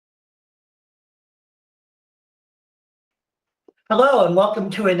Hello, and welcome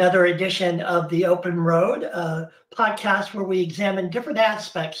to another edition of The Open Road, a podcast where we examine different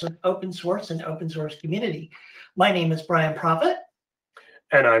aspects of open source and open source community. My name is Brian Proffitt.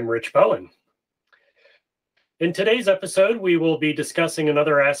 And I'm Rich Bowen. In today's episode, we will be discussing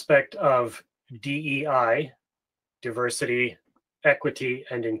another aspect of DEI, diversity, equity,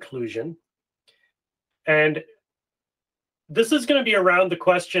 and inclusion. And this is going to be around the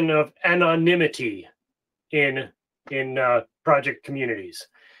question of anonymity in project communities,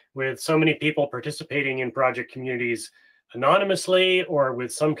 with so many people participating in project communities anonymously or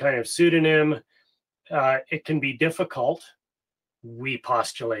with some kind of pseudonym. It can be difficult, we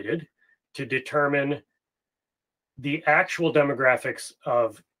postulated, to determine the actual demographics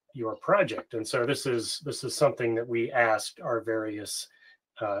of your project. And so this is something that we asked our various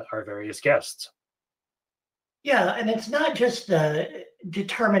guests. Yeah, and it's not just the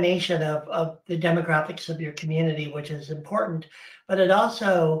determination of the demographics of your community, which is important, but it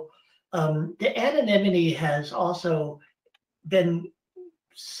also, the anonymity has also been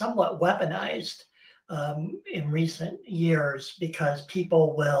somewhat weaponized in recent years because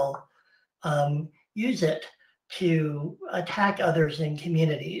people will use it to attack others in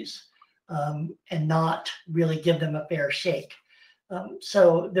communities and not really give them a fair shake.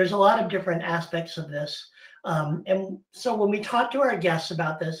 So there's a lot of different aspects of this. And so when we talk to our guests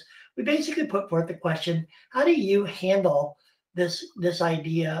about this, we basically put forth the question, how do you handle this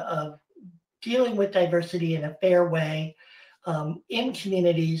idea of dealing with diversity in a fair way in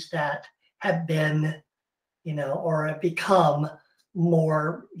communities that have been, or have become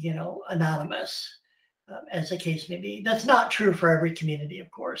more, anonymous, as the case may be. That's not true for every community, of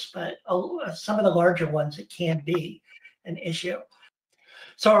course, but some of the larger ones, it can be an issue.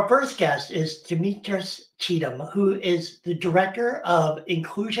 So our first guest is Demetris Cheatham, who is the Director of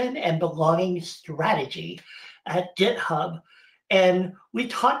Inclusion and Belonging Strategy at GitHub. And we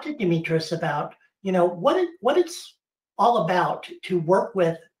talked to Demetris about, what it's all about to work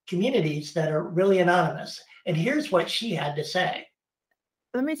with communities that are really anonymous. And here's what she had to say.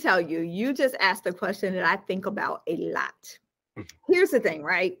 Let me tell you, you just asked a question that I think about a lot. Here's the thing,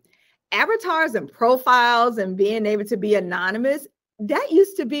 right? Avatars and profiles and being able to be anonymous, that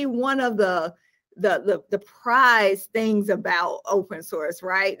used to be one of the prize things about open source,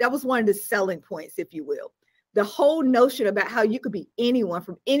 right? That was one of the selling points, if you will. The whole notion about how you could be anyone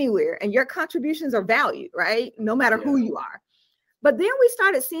from anywhere and your contributions are valued, right? No matter who you are. But then we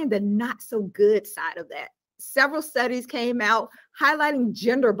started seeing the not so good side of that. Several studies came out highlighting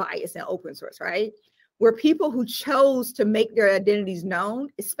gender bias in open source, right? Where people who chose to make their identities known,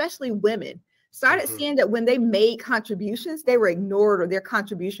 especially women, started seeing that when they made contributions, they were ignored or their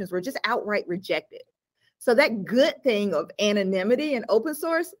contributions were just outright rejected. So that good thing of anonymity in open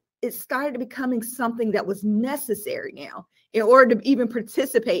source, it started becoming something that was necessary now in order to even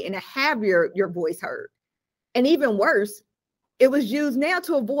participate and to have your voice heard. And even worse, it was used now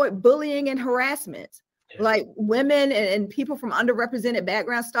to avoid bullying and harassment. Like women and people from underrepresented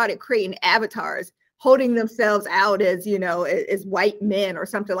backgrounds started creating avatars, holding themselves out as, as white men or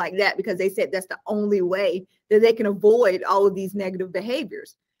something like that, because they said that's the only way that they can avoid all of these negative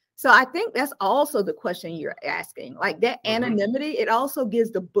behaviors. So I think that's also the question you're asking. Like that anonymity, it also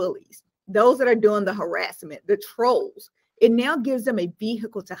gives the bullies, those that are doing the harassment, the trolls, it now gives them a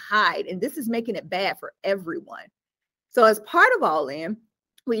vehicle to hide. And this is making it bad for everyone. So as part of All In,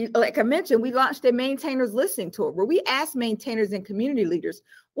 like I mentioned, we launched a maintainers listening tour where we asked maintainers and community leaders,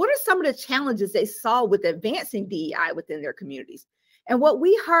 what are some of the challenges they saw with advancing DEI within their communities? And what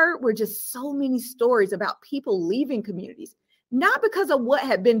we heard were just so many stories about people leaving communities, not because of what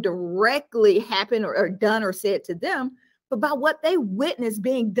had been directly happened or done or said to them, but about what they witnessed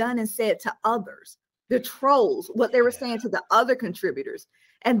being done and said to others, the trolls, what they were saying to the other contributors.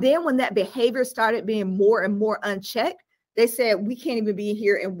 And then when that behavior started being more and more unchecked, they said, we can't even be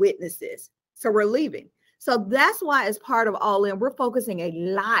here and witness this. So we're leaving. So that's why as part of All In, we're focusing a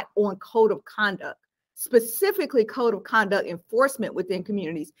lot on code of conduct, specifically code of conduct enforcement within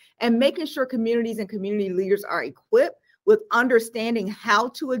communities and making sure communities and community leaders are equipped with understanding how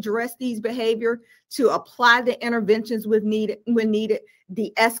to address these behavior, to apply the interventions when needed,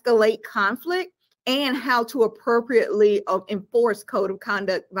 de-escalate conflict, and how to appropriately enforce code of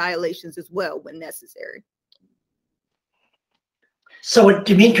conduct violations as well when necessary. So what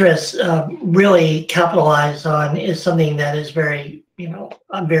Demetris really capitalized on is something that is very,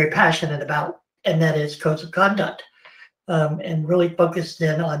 I'm very passionate about, and that is codes of conduct, and really focused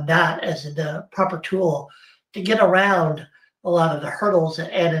in on that as the proper tool to get around a lot of the hurdles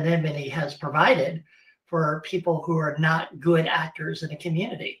that anonymity has provided for people who are not good actors in a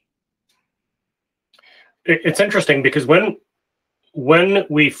community. It's interesting because when when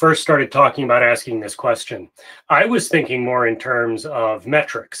we first started talking about asking this question, I was thinking more in terms of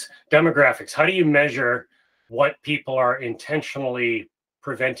metrics, demographics. How do you measure what people are intentionally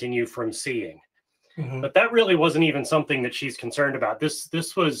preventing you from seeing? But that really wasn't even something that she's concerned about. This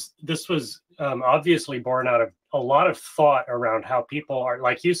was obviously born out of a lot of thought around how people are,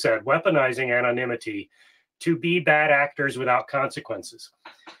 like you said, weaponizing anonymity to be bad actors without consequences.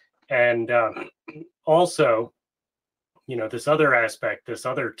 And also, this other aspect, this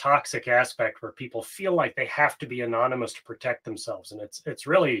other toxic aspect where people feel like they have to be anonymous to protect themselves. And it's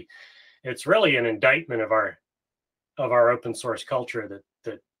really an indictment of our open source culture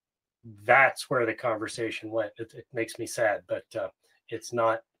that's where the conversation went. It makes me sad, but it's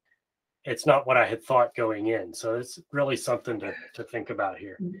not what I had thought going in. So it's really something to think about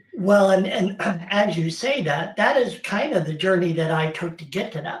here. Well, and as you say that is kind of the journey that I took to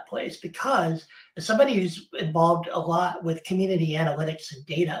get to that place, because as somebody who's involved a lot with community analytics and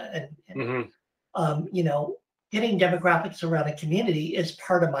data and getting demographics around a community is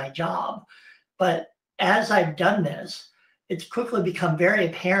part of my job. But as I've done this, it's quickly become very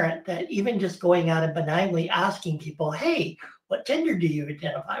apparent that even just going out and benignly asking people, hey, what gender do you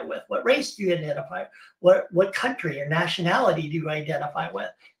identify with? What race do you identify with? What country or nationality do you identify with?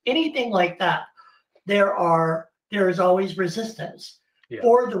 Anything like that, there is always resistance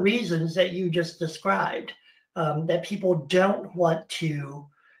for the reasons that you just described, that people don't want to,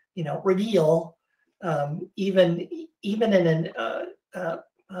 reveal, even in an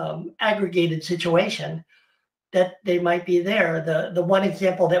aggregated situation, that they might be there. The one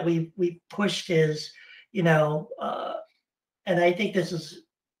example that we pushed is, and I think this is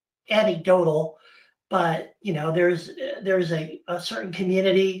anecdotal, but there's a certain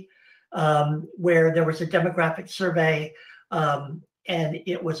community where there was a demographic survey, and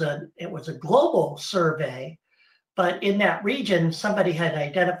it was a global survey, but in that region somebody had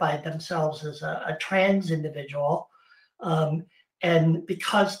identified themselves as a trans individual. And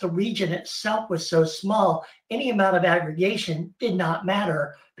because the region itself was so small, any amount of aggregation did not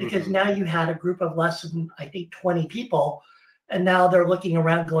matter, because now you had a group of less than, I think, 20 people. And now they're looking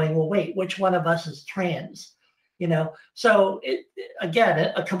around going, well, wait, which one of us is trans? So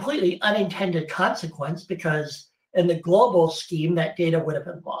again, a completely unintended consequence, because in the global scheme, that data would have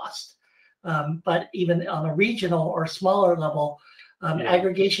been lost. But even on a regional or smaller level,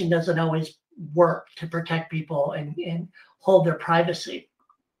 aggregation doesn't always work to protect people and hold their privacy.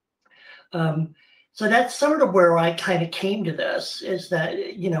 So that's sort of where I kind of came to this, is that,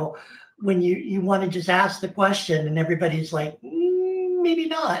 when you want to just ask the question and everybody's like, maybe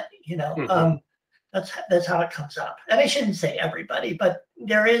not, that's how it comes up. And I shouldn't say everybody, but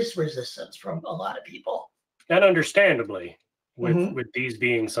there is resistance from a lot of people. And understandably, with these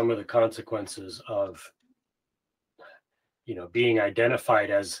being some of the consequences of, being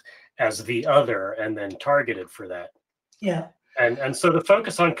identified as the other and then targeted for that. Yeah. And so the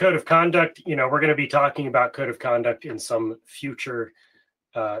focus on code of conduct, we're going to be talking about code of conduct in some future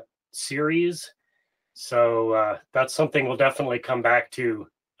series. So that's something we'll definitely come back to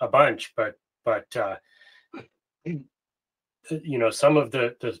a bunch, but some of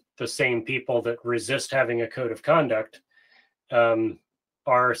the same people that resist having a code of conduct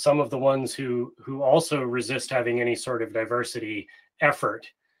are some of the ones who also resist having any sort of diversity effort,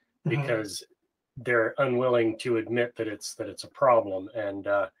 because they're unwilling to admit that it's a problem. And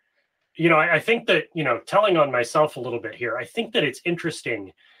I think that, telling on myself a little bit here, I think that it's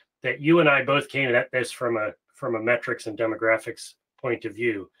interesting that you and I both came at this from a metrics and demographics point of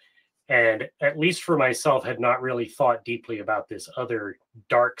view, and at least for myself had not really thought deeply about this other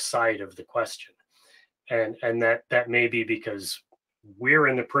dark side of the question. And that may be because we're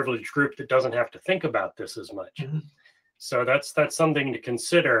in the privileged group that doesn't have to think about this as much. So that's something to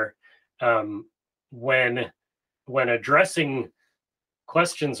consider when addressing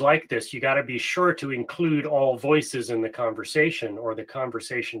questions like this. You got to be sure to include all voices in the conversation, or the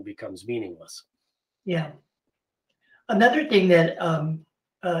conversation becomes meaningless. Yeah. Another thing that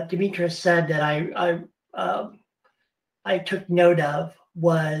Demetris said that I took note of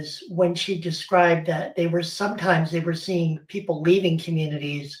was when she described that they were seeing people leaving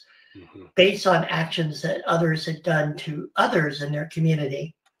communities based on actions that others had done to others in their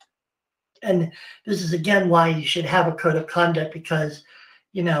community. And this is again why you should have a code of conduct, because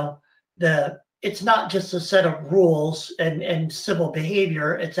it's not just a set of rules and civil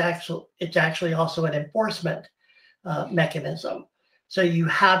behavior. It's actually also an enforcement mechanism. So you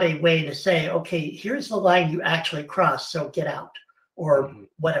have a way to say, okay, here's the line you actually crossed, so get out, or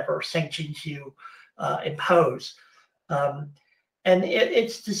whatever sanctions you impose. And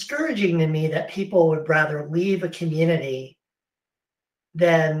it's discouraging to me that people would rather leave a community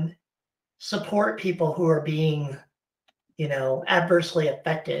then support people who are being, adversely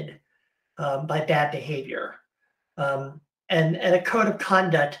affected by bad behavior. And a code of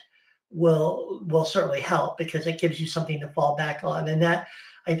conduct will certainly help because it gives you something to fall back on. And that,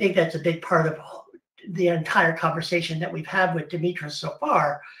 I think that's a big part of the entire conversation that we've had with Demetris so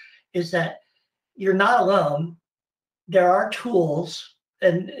far, is that you're not alone. There are tools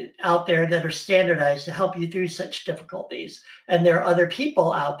out there that are standardized to help you through such difficulties. And there are other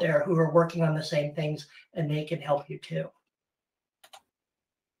people out there who are working on the same things, and they can help you too.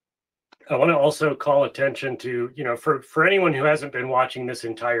 I want to also call attention to, for anyone who hasn't been watching this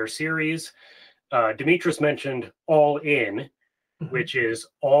entire series, Demetris mentioned All In, which is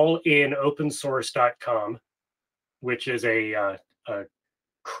allinopensource.com, which is a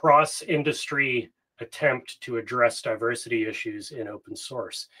cross-industry attempt to address diversity issues in open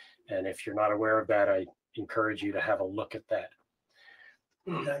source. And if you're not aware of that, I encourage you to have a look at that.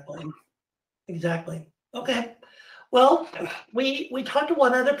 Exactly. Okay. Well, we talked to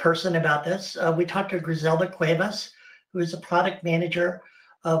one other person about this. We talked to Griselda Cuevas, who is a product manager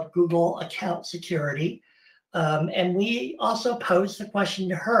of Google Account Security. And we also posed the question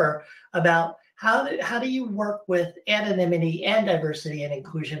to her about how do you work with anonymity and diversity and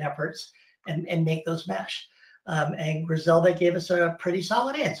inclusion efforts and make those mesh. And Griselda gave us a pretty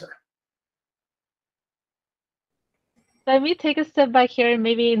solid answer. Let me take a step back here and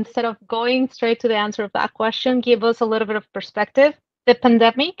maybe instead of going straight to the answer of that question, give us a little bit of perspective. The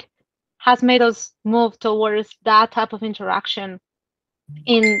pandemic has made us move towards that type of interaction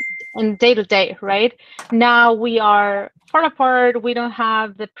in day to day, right? Now we are far apart. We don't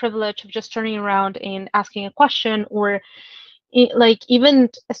have the privilege of just turning around and asking a question, or like even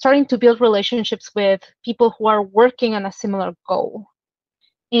starting to build relationships with people who are working on a similar goal.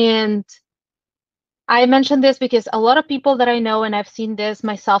 And I mentioned this because a lot of people that I know, and I've seen this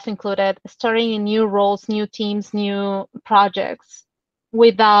myself included, starting in new roles, new teams, new projects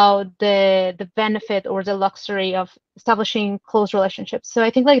without the benefit or the luxury of establishing close relationships. So I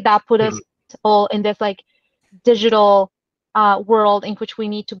think like that put us all in this like digital world in which we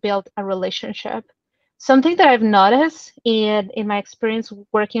need to build a relationship. Something that I've noticed in my experience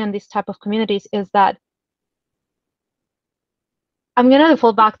working on this type of communities is that I'm going to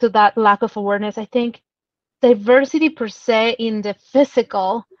default back to that lack of awareness. I think diversity per se in the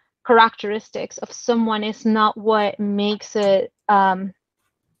physical characteristics of someone is not what makes it, I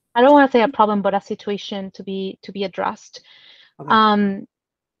don't want to say a problem, but a situation to be addressed. Okay.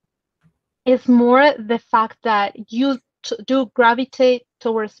 It's more the fact that you do gravitate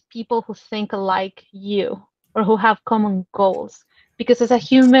towards people who think like you or who have common goals. Because as a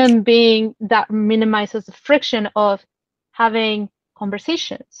human being, that minimizes the friction of having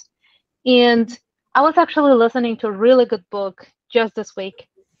conversations. And I was actually listening to a really good book just this week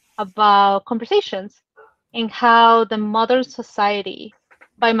about conversations and how the modern society,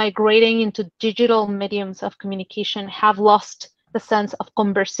 by migrating into digital mediums of communication, have lost the sense of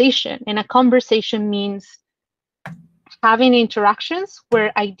conversation. And a conversation means having interactions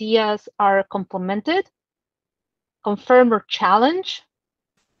where ideas are complemented, confirmed or challenged,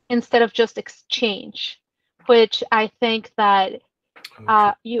 instead of just exchange, which I think that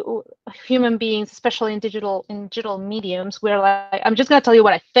you human beings, especially in digital mediums, we're like, I'm just going to tell you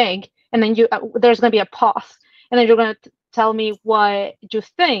what I think, and then there's going to be a pause, and then you're going to tell me what you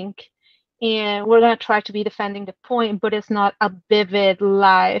think, and we're going to try to be defending the point, but it's not a vivid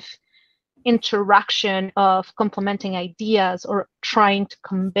live interaction of complementing ideas or trying to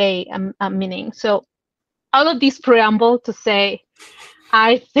convey a meaning. So all of these preamble to say,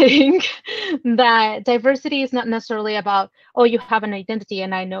 I think that diversity is not necessarily about, oh, you have an identity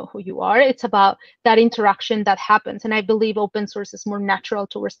and I know who you are. It's about that interaction that happens. And I believe open source is more natural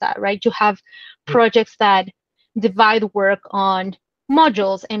towards that, right? You have projects that divide work on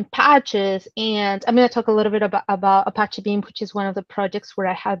modules and patches. And I'm going to talk a little bit about Apache Beam, which is one of the projects where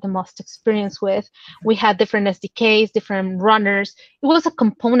I had the most experience with. We had different SDKs, different runners. It was a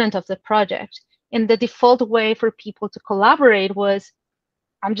component of the project. And the default way for people to collaborate was,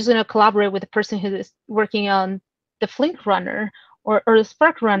 I'm just going to collaborate with the person who is working on the Flink runner or the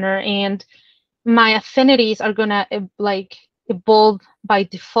Spark runner, and my affinities are going to like evolve by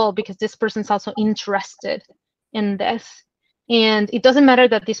default because this person's also interested in this. And it doesn't matter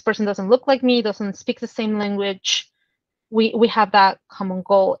that this person doesn't look like me, doesn't speak the same language. We have that common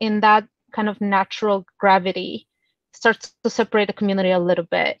goal, and that kind of natural gravity starts to separate the community a little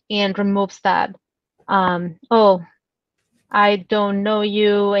bit and removes that, oh, I don't know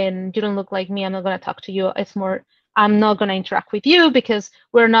you and you don't look like me, I'm not going to talk to you. It's more, I'm not going to interact with you because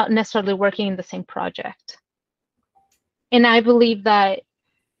we're not necessarily working in the same project. And I believe that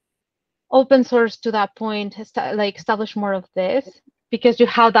open source to that point has like establish more of this, because you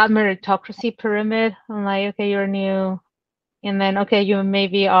have that meritocracy pyramid. I'm like, okay, you're new, and then okay, you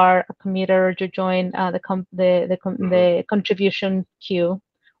maybe are a committer, or you join the contribution queue,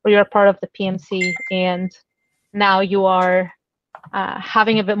 or you're part of the PMC, and now you are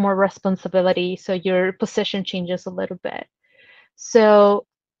having a bit more responsibility, so your position changes a little bit. So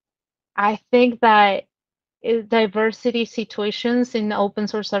I think that diversity situations in open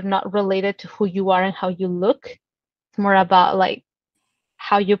source are not related to who you are and how you look. It's more about like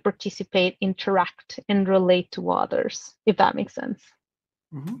how you participate, interact, and relate to others, if that makes sense.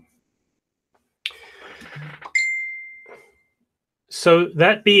 Mm-hmm. So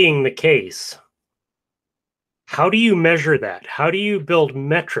that being the case, how do you measure that? How do you build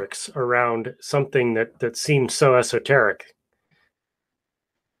metrics around something that seems so esoteric?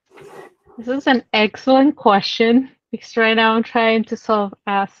 This is an excellent question, because right now I'm trying to solve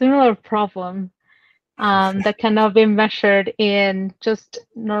a similar problem that cannot be measured in just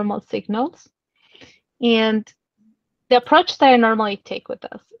normal signals. And the approach that I normally take with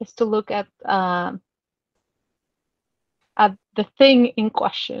this is to look at the thing in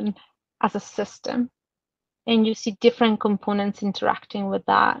question as a system, and you see different components interacting with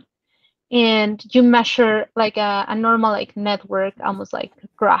that, and you measure like a normal like network, almost like a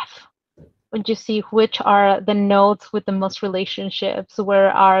graph, when you see which are the nodes with the most relationships,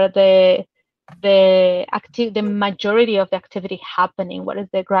 where are the majority of the activity happening, what is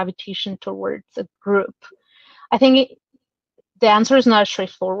the gravitation towards a group. I think the answer is not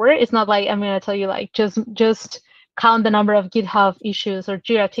straightforward. It's not like I'm going to tell you like just count the number of GitHub issues or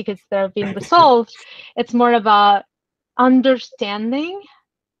Jira tickets that have been resolved. It's more about understanding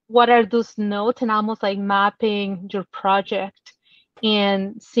what are those nodes and almost like mapping your project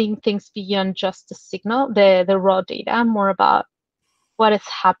and seeing things beyond just the signal, the raw data, more about what is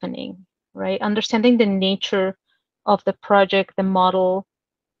happening, right? Understanding the nature of the project, the model,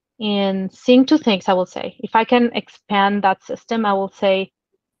 and seeing two things, I will say. If I can expand that system, I will say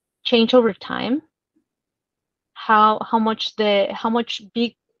change over time. How much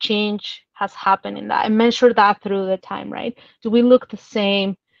big change has happened in that, and measure that through the time, right? Do we look the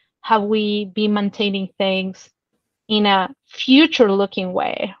same? Have we been maintaining things in a future looking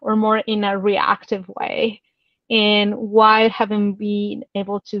way or more in a reactive way? And why haven't we been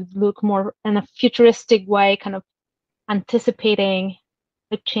able to look more in a futuristic way, kind of anticipating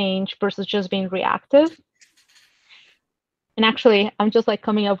the change versus just being reactive? And actually, I'm just like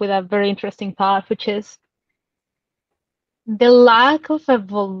coming up with a very interesting thought, which is the lack of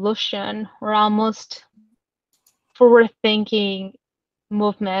evolution or almost forward-thinking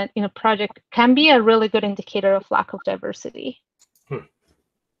movement in a project can be a really good indicator of lack of diversity.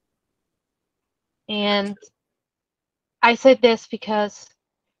 And I say this because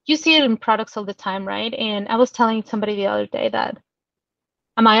you see it in products all the time, right? And I was telling somebody the other day that,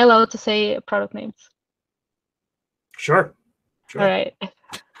 am I allowed to say product names? Sure. All right.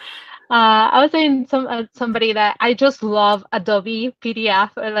 I was saying somebody that I just love Adobe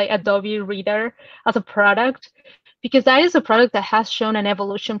PDF or like Adobe Reader as a product, because that is a product that has shown an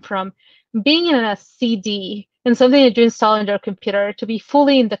evolution from being in a CD and something that you install on your computer to be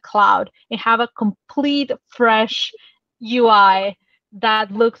fully in the cloud and have a complete fresh UI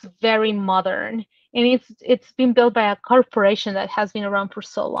that looks very modern. And it's been built by a corporation that has been around for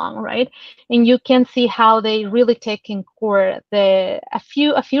so long, right? And you can see how they really take in core a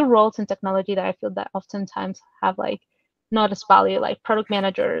few roles in technology that I feel that oftentimes have like not as value, like product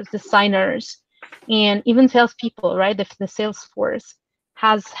managers, designers, and even salespeople, right? The sales force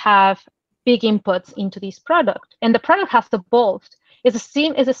have big inputs into this product, and the product has evolved. It's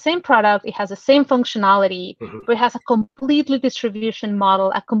the same product. It has the same functionality, but it has a completely distribution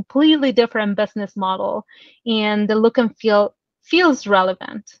model, a completely different business model, and the look and feel feels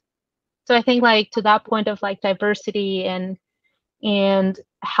relevant. So I think like to that point of like diversity and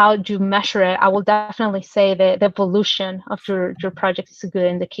how do you measure it, I will definitely say that the evolution of your project is a good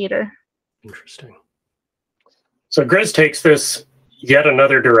indicator. Interesting. So Grizz takes this yet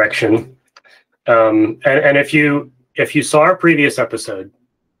another direction, and if you saw our previous episode,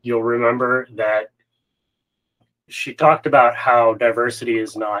 you'll remember that she talked about how diversity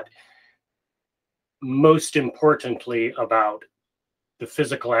is not most importantly about the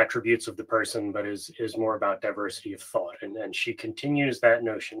physical attributes of the person, but is more about diversity of thought. And she continues that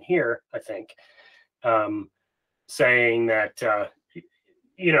notion here, I think, saying that,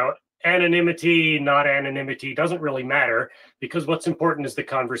 anonymity, not anonymity doesn't really matter, because what's important is the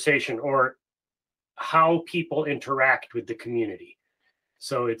conversation or how people interact with the community.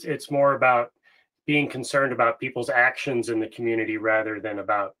 So it's more about being concerned about people's actions in the community rather than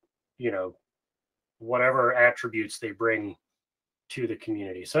about, whatever attributes they bring to the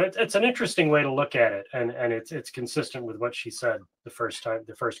community. So it's an interesting way to look at it, and it's consistent with what she said the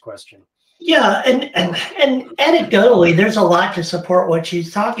first question. Yeah, and anecdotally, there's a lot to support what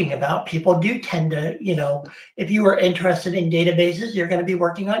she's talking about. People do tend to, if you are interested in databases, you're going to be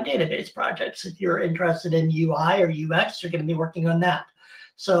working on database projects. If you're interested in UI or UX, you're going to be working on that.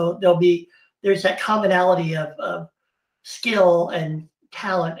 So there's that commonality of skill and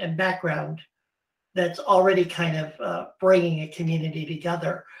talent and background that's already kind of bringing a community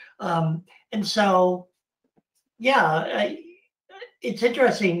together. And so, yeah, it's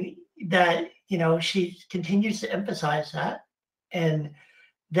interesting that, she continues to emphasize that, and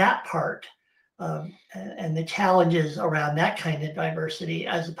that part, and the challenges around that kind of diversity,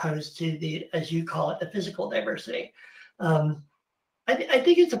 as opposed to the, as you call it, the physical diversity. I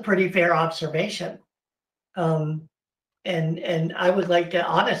think it's a pretty fair observation. And I would like to,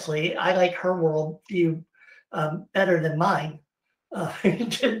 honestly, I like her worldview better than mine,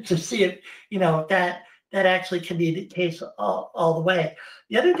 to see if, that actually can be the case all the way.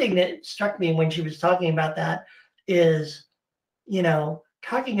 The other thing that struck me when she was talking about that is,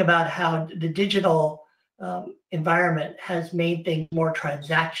 talking about how the digital environment has made things more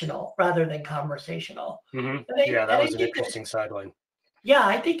transactional rather than conversational. Mm-hmm. Yeah, that was an interesting sideline. Yeah,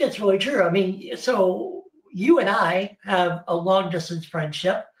 I think that's really true. I mean, so you and I have a long distance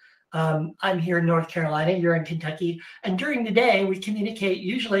friendship. I'm here in North Carolina, you're in Kentucky, and during the day we communicate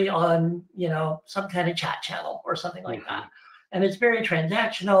usually on, some kind of chat channel or something like that. And it's very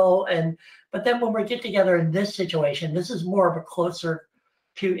transactional. But then when we get together in this situation, this is more of a closer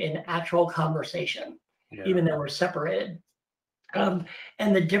to an actual conversation, even though we're separated. And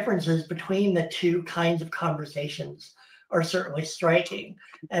the differences between the two kinds of conversations are certainly striking.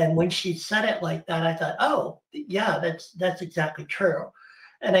 And when she said it like that, I thought, oh, yeah, that's exactly true.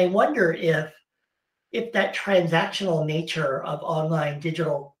 And I wonder if that transactional nature of online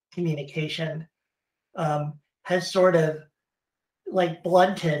digital communication has sort of like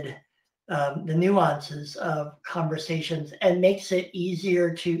blunted the nuances of conversations and makes it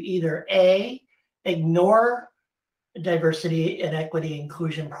easier to either A, ignore diversity and equity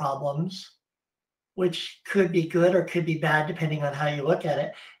inclusion problems, which could be good or could be bad depending on how you look at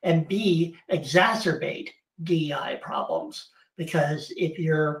it, and B, exacerbate DEI problems. Because if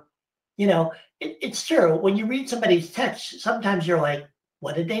you're, it's true. When you read somebody's text, sometimes you're like,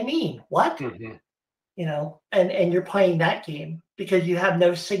 what did they mean? What? Mm-hmm. And you're playing that game because you have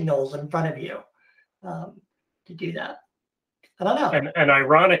no signals in front of you to do that. I don't know. And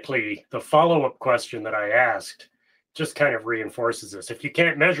ironically, the follow-up question that I asked just kind of reinforces this. If you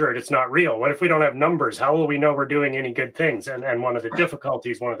can't measure it, it's not real. What if we don't have numbers? How will we know we're doing any good things? And one of the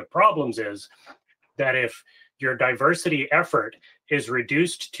difficulties, one of the problems is that if your diversity effort is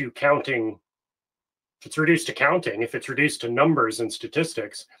reduced to counting, if it's reduced to numbers and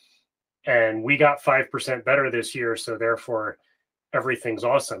statistics, and we got 5% better this year, so therefore everything's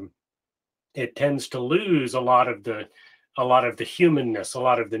awesome, it tends to lose a lot of the humanness, a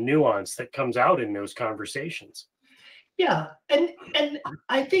lot of the nuance that comes out in those conversations. Yeah, and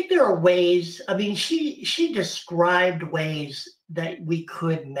I think there are ways. I mean, she described ways that we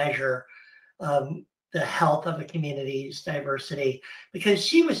could measure the health of a community's diversity, because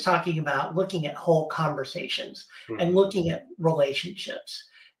she was talking about looking at whole conversations and looking at relationships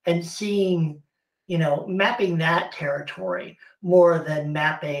and seeing, mapping that territory more than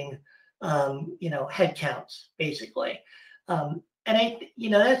mapping, head counts, basically. And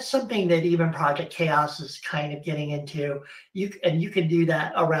that's something that even Project Chaos is kind of getting into. You can do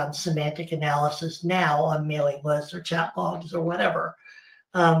that around semantic analysis now on mailing lists or chat logs or whatever.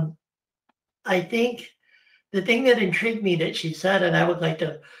 I think the thing that intrigued me that she said, and I would like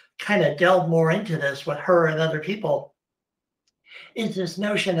to kind of delve more into this with her and other people, is this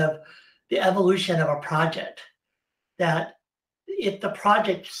notion of the evolution of a project. That if the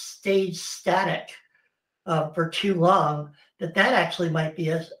project stays static for too long, that actually might be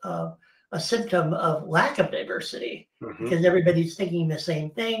a symptom of lack of diversity, because everybody's thinking the same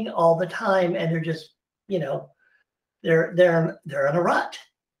thing all the time, and they're just, they're in a rut.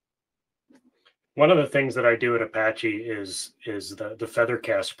 One of the things that I do at Apache is the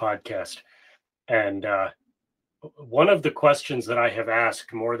Feathercast podcast. And one of the questions that I have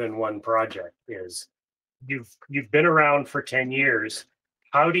asked more than one project is, you've been around for 10 years.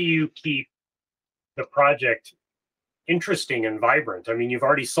 How do you keep the project interesting and vibrant? I mean, you've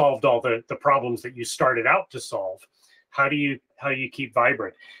already solved all the problems that you started out to solve. How do you keep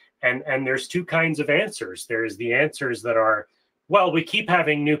vibrant? And there's two kinds of answers. There's the answers that are Well, we keep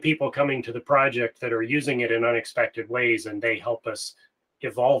having new people coming to the project that are using it in unexpected ways, and they help us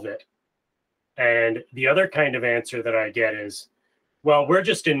evolve it. And the other kind of answer that I get is, well, we're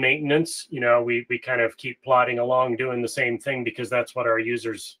just in maintenance. We kind of keep plodding along doing the same thing because that's what our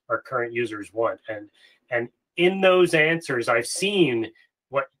current users want. And in those answers, I've seen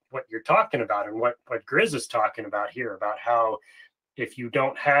what you're talking about and what Grizz is talking about here, about how if you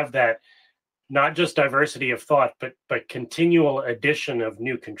don't have that, not just diversity of thought, but continual addition of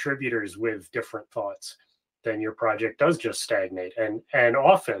new contributors with different thoughts, then your project does just stagnate. And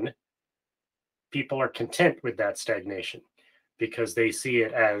often people are content with that stagnation because they see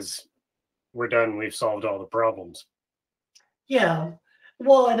it as, we're done, we've solved all the problems. Yeah.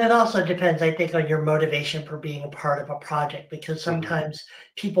 Well, and it also depends, I think, on your motivation for being a part of a project, because sometimes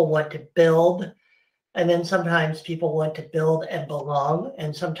people want to build, and then sometimes people want to build and belong,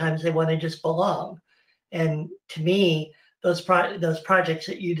 and sometimes they want to just belong. And to me, those projects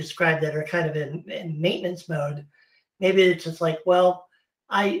that you described that are kind of in maintenance mode, maybe it's just like, well,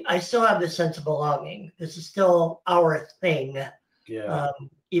 I still have this sense of belonging. This is still our thing,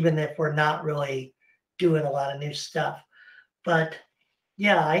 even if we're not really doing a lot of new stuff. But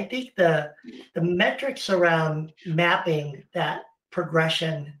yeah, I think the metrics around mapping that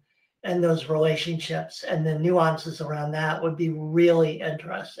progression and those relationships and the nuances around that would be really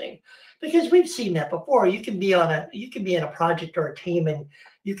interesting, because we've seen that before. You can be in a project or a team and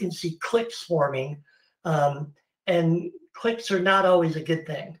you can see cliques forming, and cliques are not always a good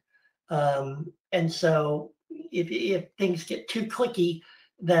thing. And so if things get too cliquey,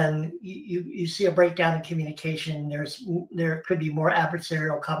 then you see a breakdown in communication. There could be more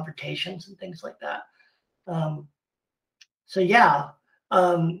adversarial confrontations and things like that. So yeah,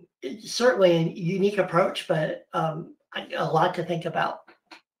 it's certainly a unique approach, but a lot to think about.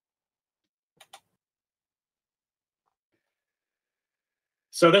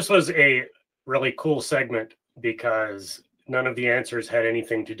 So this was a really cool segment because none of the answers had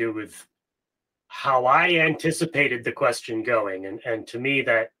anything to do with how I anticipated the question going. And to me,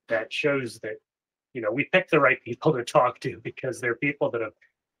 that shows that, we picked the right people to talk to, because they're people that have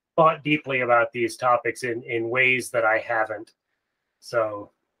thought deeply about these topics in ways that I haven't.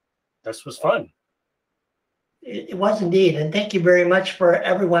 So this was fun. It was indeed. And thank you very much for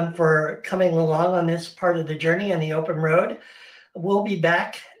everyone for coming along on this part of the journey on the open road. We'll be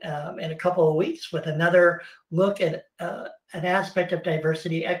back in a couple of weeks with another look at an aspect of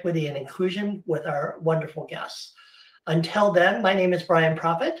diversity, equity, and inclusion with our wonderful guests. Until then, my name is Brian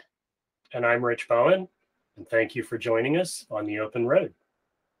Proffitt. And I'm Rich Bowen. And thank you for joining us on the open road.